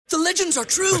The legends are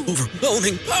true.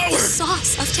 Overwhelming power!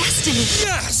 Sauce of destiny.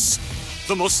 Yes!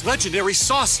 The most legendary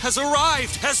sauce has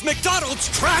arrived as McDonald's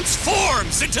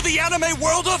transforms into the anime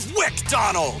world of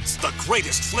WickDonald's. The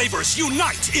greatest flavors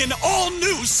unite in all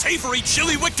new savory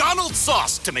chili McDonald's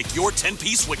sauce to make your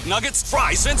 10-piece Wick Nuggets,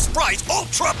 fries, and Sprite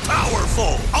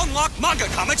ultra-powerful. Unlock manga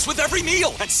comics with every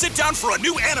meal and sit down for a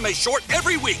new anime short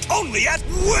every week only at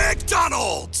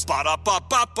WickDonald's.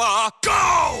 Ba-da-ba-ba-ba,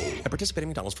 go! At participating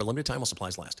McDonald's for a limited time while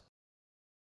supplies last.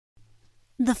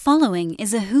 The following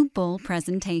is a Hoop Ball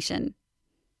presentation.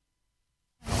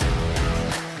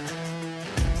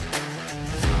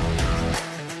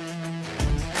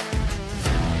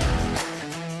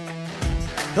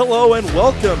 Hello and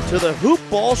welcome to the Hoop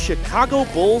Ball Chicago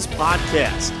Bulls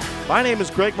podcast. My name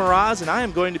is Greg Mraz and I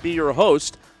am going to be your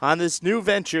host on this new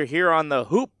venture here on the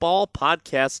Hoop Ball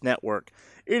Podcast Network.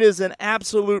 It is an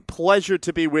absolute pleasure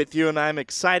to be with you, and I'm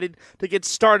excited to get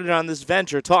started on this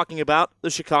venture talking about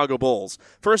the Chicago Bulls.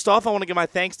 First off, I want to give my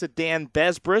thanks to Dan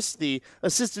Besbris, the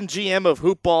assistant GM of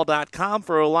hoopball.com,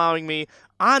 for allowing me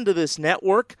onto this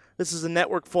network. This is a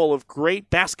network full of great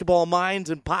basketball minds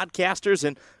and podcasters,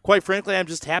 and quite frankly, I'm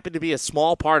just happy to be a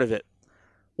small part of it.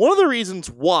 One of the reasons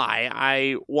why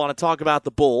I want to talk about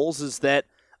the Bulls is that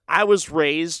I was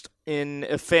raised in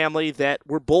a family that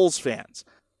were Bulls fans.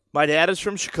 My dad is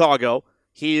from Chicago.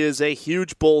 He is a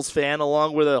huge Bulls fan,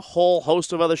 along with a whole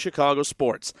host of other Chicago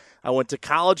sports. I went to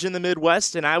college in the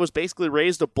Midwest, and I was basically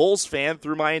raised a Bulls fan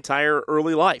through my entire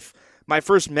early life. My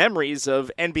first memories of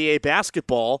NBA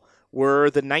basketball were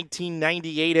the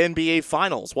 1998 NBA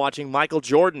Finals, watching Michael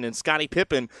Jordan and Scottie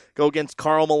Pippen go against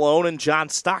Karl Malone and John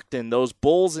Stockton. Those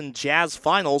Bulls and Jazz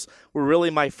finals were really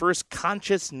my first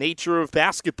conscious nature of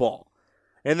basketball.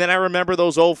 And then I remember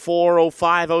those 04,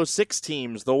 05, 06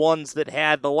 teams, the ones that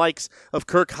had the likes of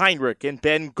Kirk Heinrich and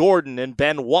Ben Gordon and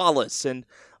Ben Wallace and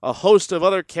a host of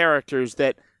other characters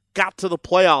that got to the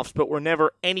playoffs but were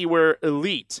never anywhere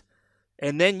elite.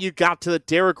 And then you got to the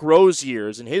Derrick Rose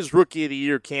years and his Rookie of the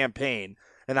Year campaign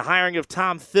and the hiring of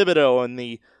Tom Thibodeau and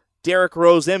the Derrick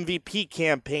Rose MVP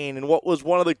campaign and what was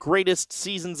one of the greatest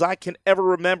seasons I can ever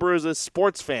remember as a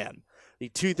sports fan, the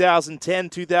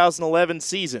 2010-2011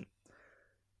 season.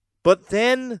 But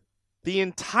then the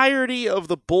entirety of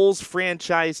the Bulls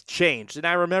franchise changed, and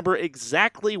I remember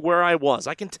exactly where I was.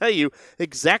 I can tell you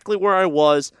exactly where I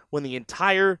was when the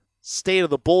entire state of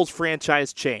the Bulls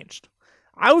franchise changed.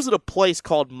 I was at a place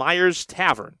called Myers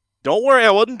Tavern. Don't worry,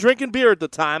 I wasn't drinking beer at the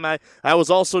time. I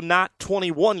was also not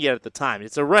 21 yet at the time.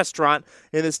 It's a restaurant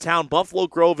in this town, Buffalo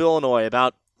Grove, Illinois,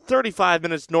 about 35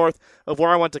 minutes north of where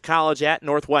I went to college at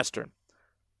Northwestern.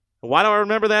 Why do I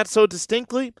remember that so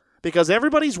distinctly? Because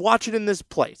everybody's watching in this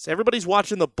place. Everybody's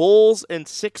watching the Bulls and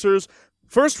Sixers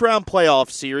first-round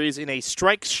playoff series in a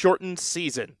strike-shortened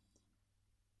season.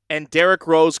 And Derrick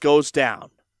Rose goes down.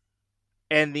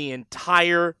 And the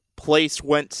entire place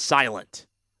went silent.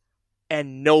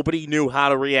 And nobody knew how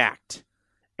to react.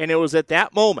 And it was at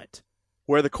that moment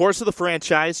where the course of the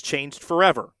franchise changed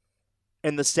forever.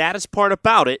 And the saddest part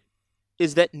about it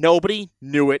is that nobody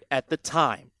knew it at the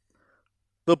time.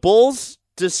 The Bulls,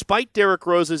 despite Derrick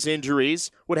Rose's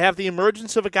injuries, would have the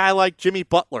emergence of a guy like Jimmy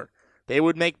Butler. They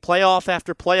would make playoff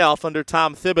after playoff under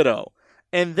Tom Thibodeau.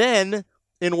 And then,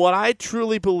 in what I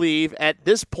truly believe at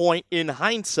this point in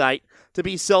hindsight to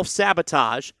be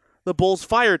self-sabotage, the Bulls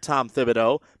fired Tom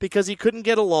Thibodeau because he couldn't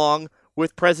get along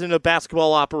with President of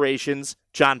Basketball Operations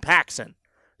John Paxson.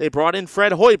 They brought in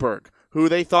Fred Hoiberg, who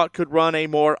they thought could run a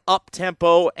more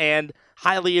up-tempo and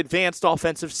highly advanced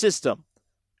offensive system.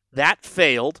 That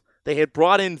failed. They had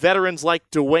brought in veterans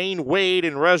like Dwayne Wade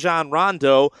and Rajon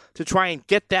Rondo to try and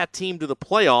get that team to the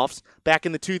playoffs back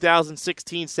in the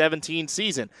 2016-17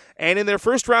 season. And in their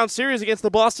first-round series against the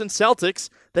Boston Celtics,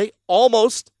 they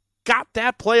almost got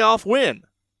that playoff win.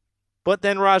 But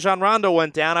then Rajon Rondo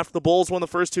went down after the Bulls won the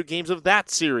first two games of that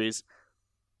series,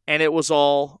 and it was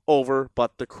all over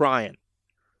but the crying.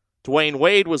 Dwayne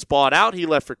Wade was bought out. He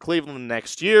left for Cleveland the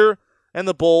next year, and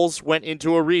the Bulls went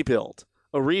into a rebuild.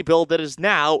 A rebuild that is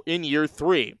now in year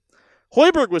 3.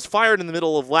 Hoiberg was fired in the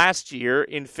middle of last year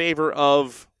in favor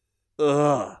of...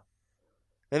 And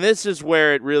this is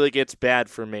where it really gets bad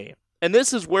for me. And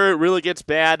this is where it really gets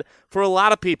bad for a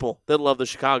lot of people that love the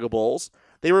Chicago Bulls.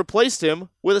 They replaced him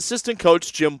with assistant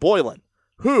coach Jim Boylan,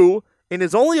 who, in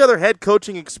his only other head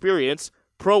coaching experience,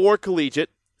 pro or collegiate,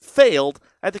 failed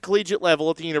at the collegiate level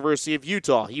at the University of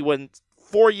Utah. He went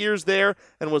 4 years there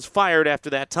and was fired after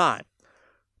that time.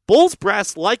 Bulls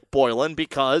brass like Boylan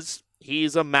because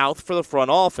he's a mouth for the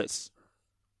front office.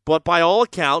 But by all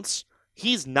accounts,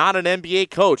 he's not an NBA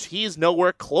coach. He's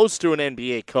nowhere close to an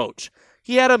NBA coach.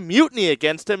 He had a mutiny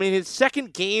against him in his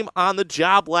second game on the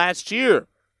job last year.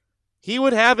 He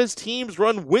would have his teams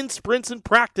run wind sprints in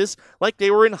practice like they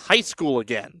were in high school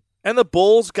again. And the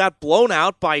Bulls got blown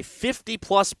out by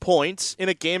 50-plus points in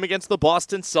a game against the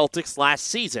Boston Celtics last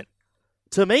season.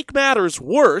 To make matters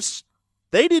worse,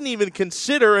 they didn't even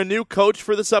consider a new coach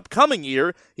for this upcoming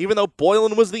year, even though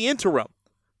Boylen was the interim.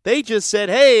 They just said,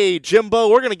 hey, Jimbo,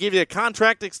 we're going to give you a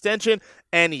contract extension,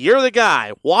 and you're the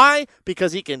guy. Why?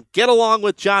 Because he can get along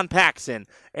with John Paxson.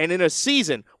 And in a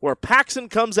season where Paxson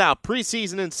comes out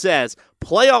preseason and says,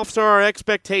 playoffs are our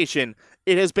expectation,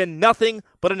 it has been nothing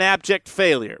but an abject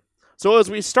failure. So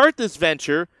as we start this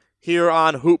venture here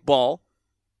on Hoop Ball,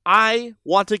 I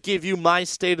want to give you my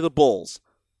state of the Bulls.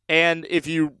 And if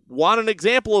you want an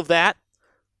example of that,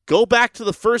 go back to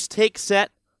the first take set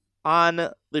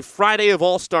on the Friday of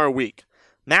All-Star Week.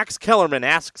 Max Kellerman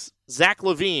asks Zach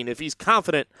LaVine if he's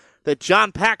confident that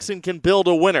John Paxson can build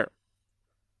a winner.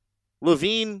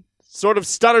 LaVine sort of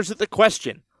stutters at the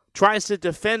question, tries to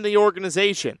defend the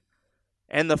organization,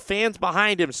 and the fans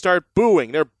behind him start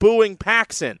booing. They're booing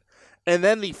Paxson. And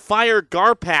then the fire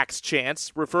Garpax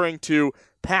chants, referring to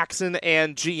Paxson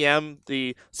and GM,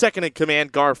 the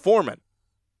second-in-command Gar Forman.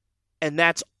 And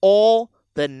that's all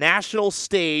the national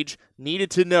stage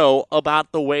needed to know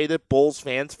about the way that Bulls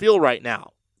fans feel right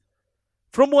now.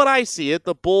 From what I see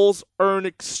the Bulls are an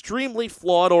extremely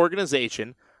flawed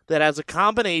organization that has a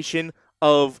combination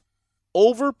of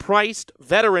overpriced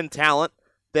veteran talent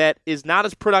that is not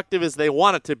as productive as they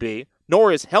want it to be,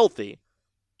 nor is healthy,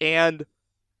 and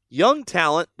young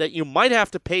talent that you might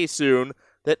have to pay soon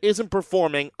that isn't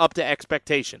performing up to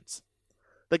expectations.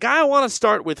 The guy I want to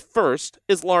start with first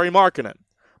is Lauri Markkanen.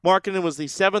 Markkanen was the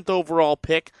 7th overall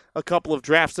pick a couple of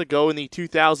drafts ago in the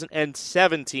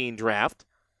 2017 draft,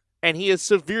 and he has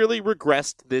severely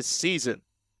regressed this season.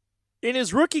 In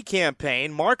his rookie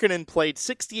campaign, Markkanen played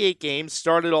 68 games,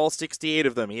 started all 68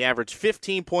 of them. He averaged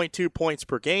 15.2 points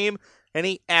per game, and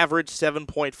he averaged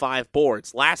 7.5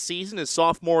 boards. Last season, his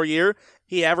sophomore year,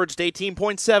 he averaged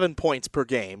 18.7 points per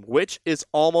game, which is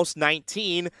almost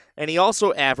 19, and he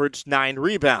also averaged 9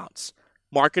 rebounds.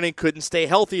 Markkanen couldn't stay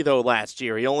healthy, though, last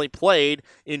year. He only played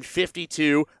in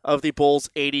 52 of the Bulls'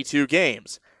 82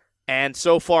 games. And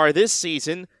so far this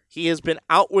season, he has been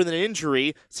out with an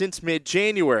injury since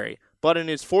mid-January. But in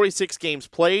his 46 games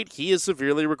played, he has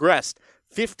severely regressed.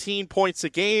 15 points a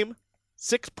game,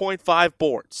 6.5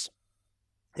 boards.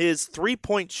 His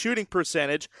three-point shooting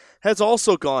percentage has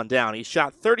also gone down. He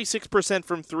shot 36%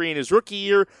 from three in his rookie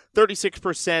year,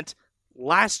 36%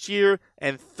 last year,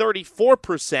 and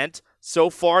 34% so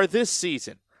far this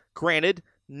season. Granted,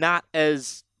 not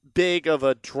as big of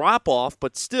a drop-off,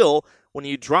 but still, when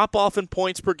you drop off in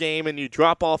points per game and you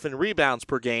drop off in rebounds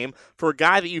per game for a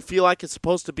guy that you feel like is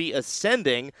supposed to be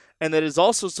ascending and that is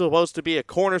also supposed to be a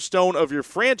cornerstone of your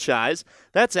franchise,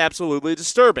 that's absolutely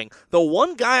disturbing. The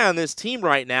one guy on this team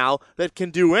right now that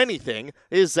can do anything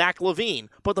is Zach LaVine.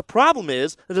 But the problem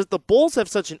is that the Bulls have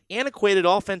such an antiquated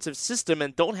offensive system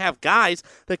and don't have guys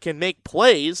that can make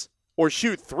plays or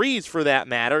shoot threes for that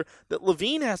matter, that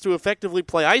LaVine has to effectively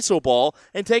play iso ball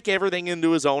and take everything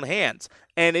into his own hands.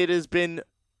 And it has been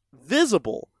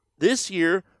visible this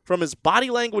year from his body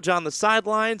language on the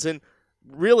sidelines and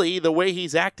really the way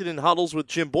he's acted in huddles with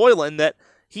Jim Boylen that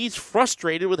he's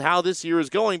frustrated with how this year is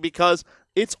going because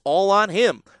it's all on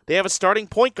him. They have a starting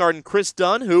point guard in Chris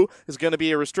Dunn, who is going to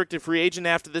be a restricted free agent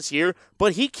after this year,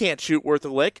 but he can't shoot worth a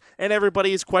lick, and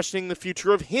everybody is questioning the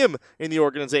future of him in the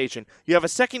organization. You have a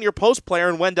second-year post player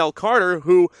in Wendell Carter,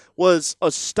 who was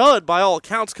a stud by all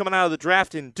accounts coming out of the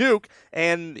draft in Duke,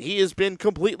 and he has been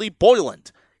completely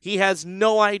Boylened. He has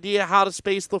no idea how to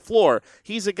space the floor.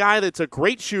 He's a guy that's a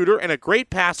great shooter and a great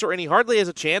passer, and he hardly has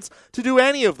a chance to do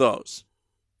any of those.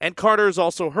 And Carter is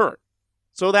also hurt.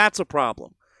 So that's a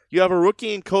problem. You have a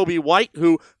rookie in Kobe White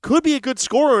who could be a good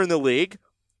scorer in the league,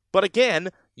 but again,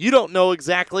 you don't know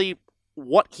exactly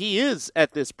what he is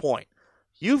at this point.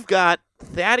 You've got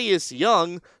Thaddeus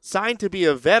Young signed to be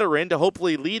a veteran to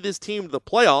hopefully lead this team to the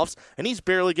playoffs, and he's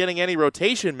barely getting any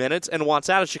rotation minutes and wants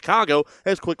out of Chicago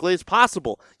as quickly as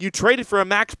possible. You traded for a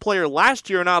max player last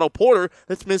year in Otto Porter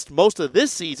that's missed most of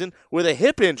this season with a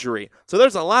hip injury. So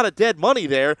there's a lot of dead money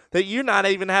there that you're not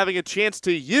even having a chance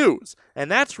to use,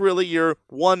 and that's really your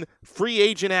one free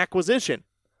agent acquisition.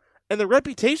 And the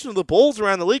reputation of the Bulls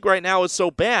around the league right now is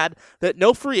so bad that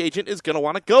no free agent is going to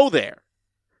want to go there.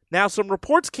 Now, some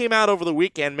reports came out over the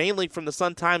weekend, mainly from the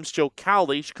Sun-Times' Joe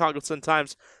Cowley, Chicago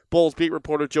Sun-Times Bulls beat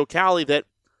reporter Joe Cowley, that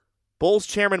Bulls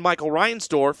chairman Michael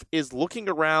Reinsdorf is looking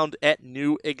around at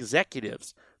new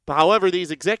executives. But however,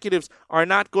 these executives are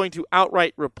not going to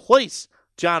outright replace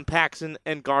John Paxson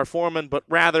and Gar Forman, but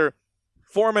rather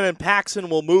Foreman and Paxson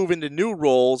will move into new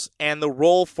roles, and the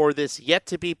role for this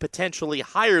yet-to-be potentially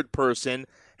hired person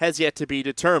has yet to be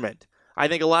determined. I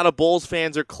think a lot of Bulls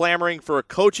fans are clamoring for a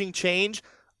coaching change,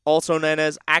 also known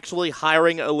as actually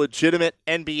hiring a legitimate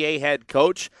NBA head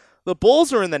coach. The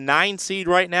Bulls are in the 9 seed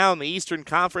right now in the Eastern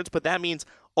Conference, but that means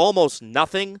almost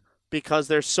nothing because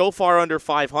they're so far under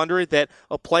 500 that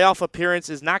a playoff appearance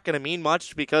is not going to mean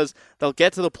much because they'll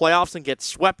get to the playoffs and get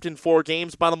swept in 4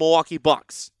 games by the Milwaukee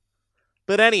Bucks.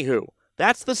 But anywho,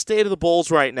 that's the state of the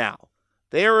Bulls right now.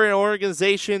 They are an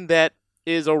organization that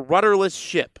is a rudderless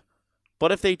ship.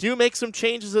 But if they do make some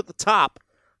changes at the top,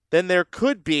 then there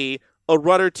could be a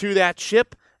rudder to that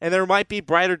ship, and there might be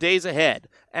brighter days ahead.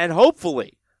 And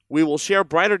hopefully, we will share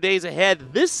brighter days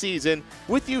ahead this season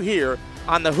with you here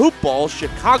on the Hoop Ball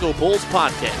Chicago Bulls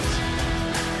podcast.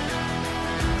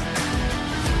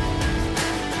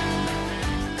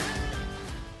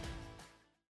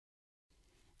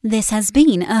 This has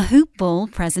been a Hoop Ball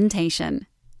presentation.